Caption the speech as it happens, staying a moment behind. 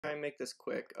Try and make this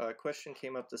quick. A question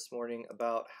came up this morning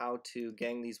about how to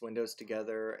gang these windows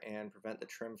together and prevent the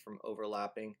trim from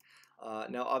overlapping.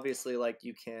 Now, obviously, like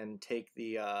you can take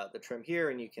the trim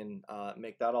here and you can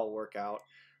make that all work out.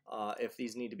 If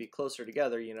these need to be closer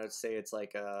together, say it's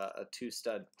like a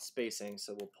two-stud spacing,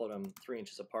 so we'll put them 3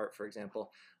 inches apart, for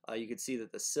example. You can see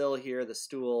that the sill here, the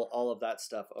stool, all of that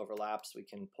stuff overlaps. We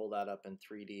can pull that up in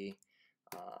 3D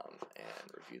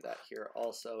and review that here.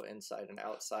 Also, inside and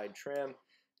outside trim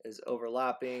is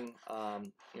overlapping.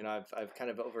 I've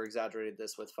kind of over exaggerated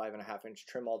this with 5.5-inch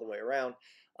trim all the way around,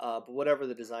 but whatever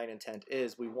the design intent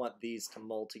is, we want these to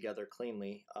mold together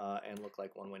cleanly and look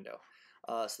like one window.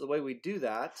 So the way we do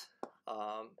that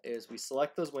is we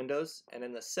select those windows, and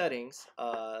in the settings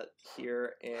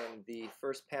here in the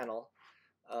first panel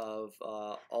of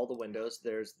all the windows,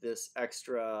 there's this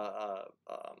extra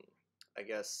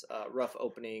rough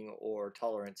opening or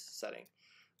tolerance setting.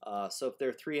 So if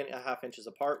they're 3.5 inches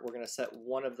apart, we're going to set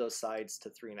one of those sides to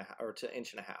 3.5 or to 1.5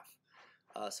 inches.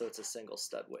 So it's a single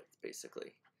stud width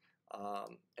basically.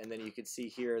 And then you can see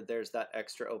here there's that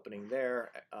extra opening there,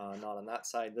 not on that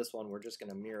side. This one we're just going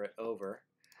to mirror it over.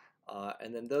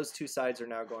 And then those two sides are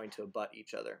now going to abut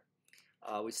each other.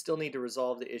 We still need to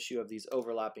resolve the issue of these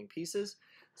overlapping pieces,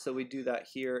 so we do that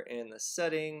here in the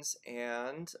settings,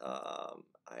 and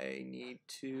I need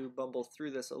to bumble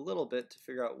through this a little bit to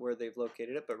figure out where they've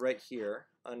located it, but right here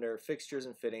under fixtures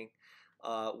and fitting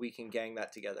we can gang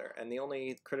that together. And the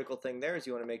only critical thing there is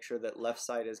you want to make sure that left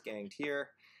side is ganged here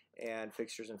and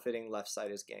fixtures and fitting left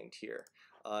side is ganged here.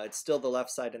 It's still the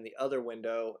left side in the other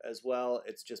window as well,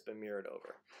 it's just been mirrored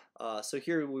over. So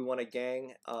here we want to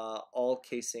gang all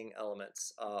casing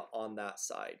elements on that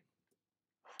side.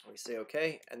 We say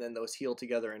OK, and then those heal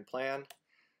together in plan.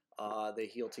 They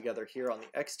heal together here on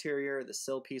the exterior, the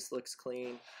sill piece looks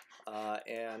clean,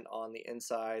 and on the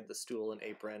inside the stool and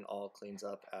apron all cleans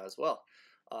up as well.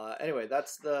 Anyway,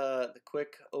 that's the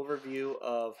quick overview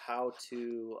of how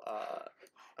to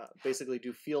basically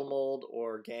do field mold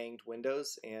or ganged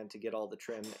windows and to get all the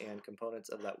trim and components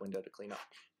of that window to clean up.